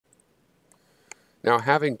Now,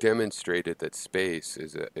 having demonstrated that space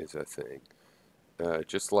is a thing,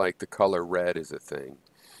 just like the color red is a thing,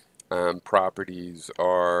 properties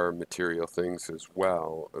are material things as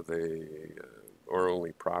well. They are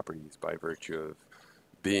only properties by virtue of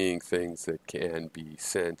being things that can be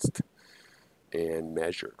sensed and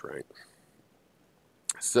measured, right?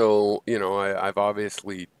 So, I've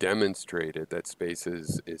obviously demonstrated that space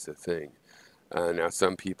is a thing. Now,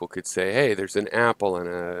 some people could say, hey, there's an apple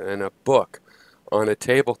and a book on a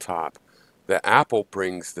tabletop. The apple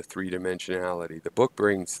brings the three dimensionality, the book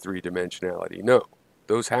brings three dimensionality. No,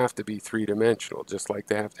 those have to be three dimensional, just like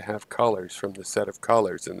they have to have colors from the set of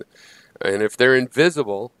colors. And if they're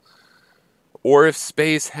invisible, or if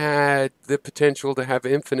space had the potential to have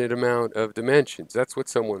infinite amount of dimensions. That's what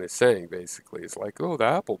someone is saying, basically. It's like, oh, the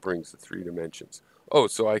apple brings the three dimensions. Oh,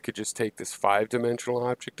 so I could just take this five-dimensional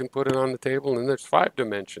object and put it on the table, and there's five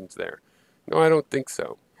dimensions there. No, I don't think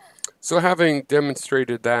so. So having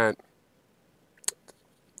demonstrated that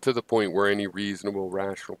to the point where any reasonable,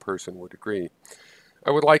 rational person would agree,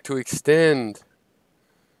 I would like to extend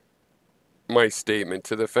my statement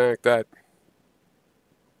to the fact that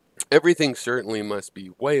everything certainly must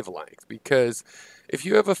be wavelength, because if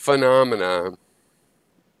you have a phenomena,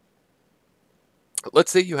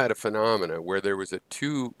 let's say you had a phenomena where there was a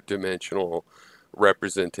two-dimensional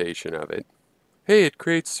representation of it. Hey, it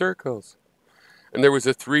creates circles. And there was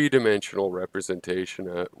a three-dimensional representation,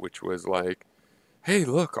 which was like, hey,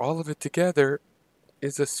 look, all of it together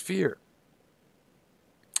is a sphere.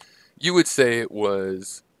 You would say it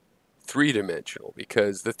was three-dimensional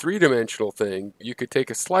because the three-dimensional thing, you could take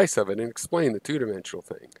a slice of it and explain the two-dimensional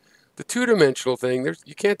thing. The two-dimensional thing,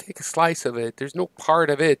 you can't take a slice of it. There's no part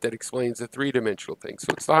of it that explains the three-dimensional thing.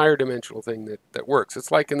 So it's the higher dimensional thing that works.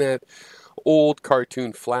 It's like in that old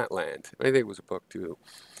cartoon Flatland. I think it was a book too.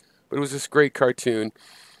 But it was this great cartoon,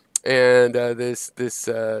 and this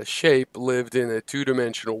shape lived in a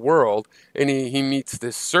two-dimensional world, and he meets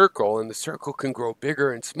this circle, and the circle can grow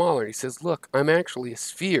bigger and smaller. He says, look, I'm actually a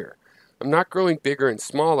sphere. I'm not growing bigger and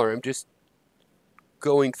smaller. I'm just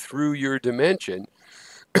going through your dimension.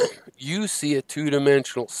 You see a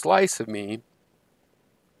two-dimensional slice of me,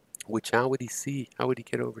 which how would he see? How would he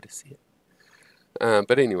get over to see it?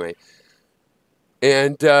 But anyway,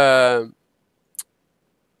 and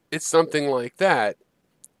it's something like that.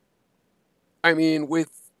 I mean,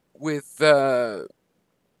 with so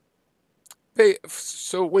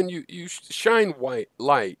when you shine white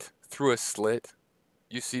light through a slit,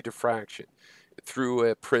 you see diffraction. Through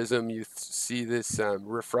a prism, you see this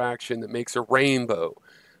refraction that makes a rainbow.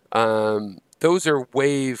 Those are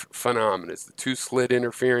wave phenomena. The two slit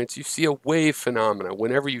interference, you see a wave phenomena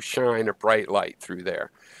whenever you shine a bright light through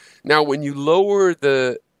there. Now, when you lower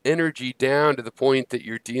the energy down to the point that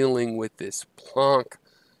you're dealing with this Planck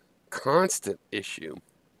constant issue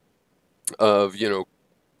of,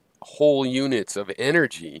 whole units of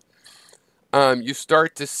energy, you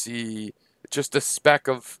start to see just a speck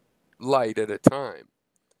of light at a time.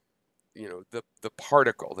 The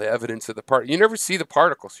particle, the evidence of the particle. You never see the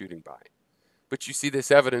particle shooting by, but you see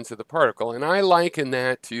this evidence of the particle. And I liken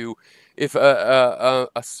that to if a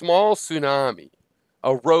small tsunami,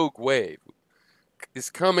 a rogue wave, is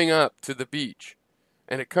coming up to the beach,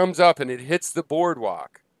 and it comes up and it hits the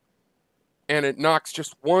boardwalk, and it knocks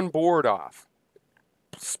just one board off,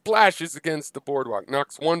 splashes against the boardwalk,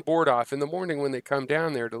 knocks one board off. In the morning when they come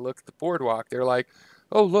down there to look at the boardwalk, they're like,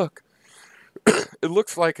 oh, look, it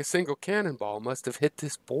looks like a single cannonball must have hit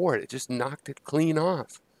this board. It just knocked it clean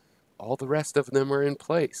off. All the rest of them are in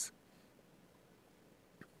place.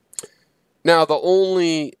 Now, the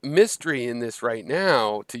only mystery in this right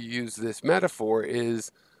now, to use this metaphor,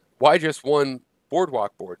 is why just one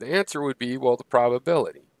boardwalk board? The answer would be, well, the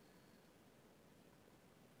probability.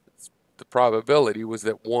 The probability was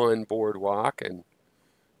that one boardwalk, and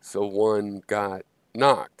so one got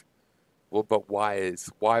knocked. Well, but why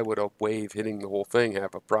would a wave hitting the whole thing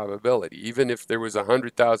have a probability? Even if there was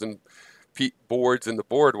 100,000 boards in the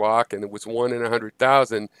boardwalk and it was one in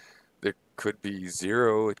 100,000, there could be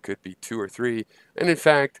zero, it could be two or three. And in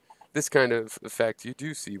fact, this kind of effect you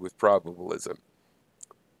do see with probabilism.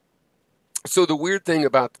 So the weird thing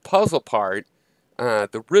about the puzzle part,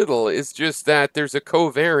 the riddle, is just that there's a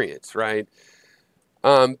covariance, right?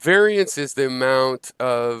 Variance is the amount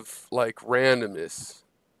of like randomness,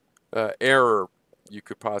 error, you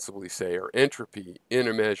could possibly say, or entropy in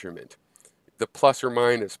a measurement. The plus or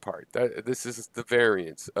minus part. This is the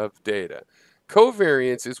variance of data.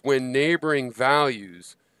 Covariance is when neighboring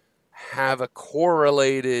values have a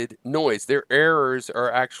correlated noise. Their errors are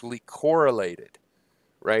actually correlated,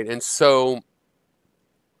 right? And so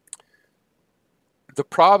the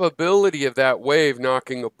probability of that wave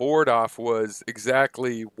knocking a board off was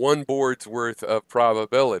exactly one board's worth of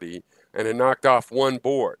probability, and it knocked off one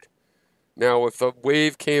board. Now, if a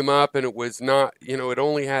wave came up and it was not, it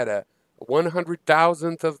only had a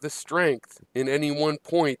 100,000th of the strength in any one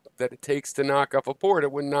point that it takes to knock off a board,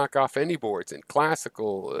 it wouldn't knock off any boards in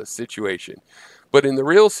classical situation. But in the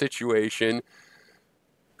real situation,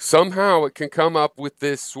 somehow it can come up with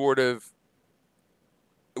this sort of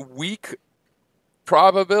weak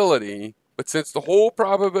probability, but since the whole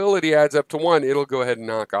probability adds up to 1, it'll go ahead and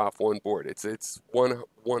knock off one board. It's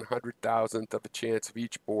 100,000th of a chance of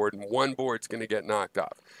each board, and one board's going to get knocked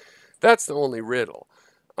off. That's the only riddle.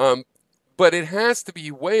 But it has to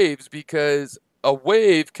be waves, because a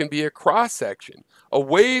wave can be a cross-section. A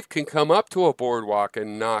wave can come up to a boardwalk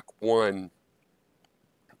and knock one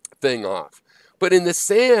thing off. But in the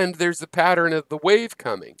sand, there's the pattern of the wave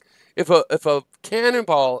coming. If a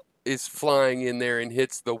cannonball is flying in there and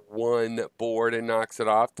hits the one board and knocks it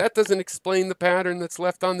off, that doesn't explain the pattern that's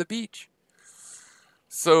left on the beach.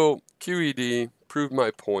 So QED proved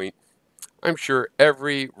my point. I'm sure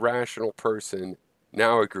every rational person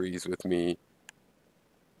now agrees with me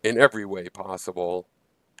in every way possible.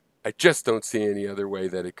 I just don't see any other way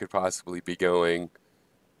that it could possibly be going.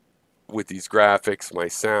 With these graphics, my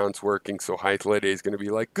sound's working, so Hythloday is going to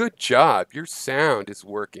be like, good job, your sound is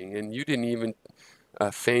working, and you didn't even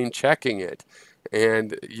feign checking it.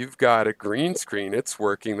 And you've got a green screen, it's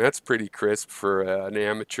working, that's pretty crisp for an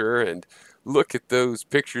amateur, and look at those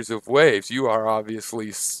pictures of waves. You are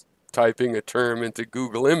obviously typing a term into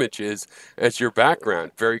Google Images as your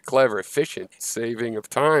background. Very clever, efficient, saving of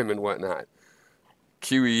time and whatnot.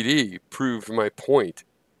 QED proved my point.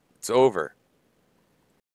 It's over.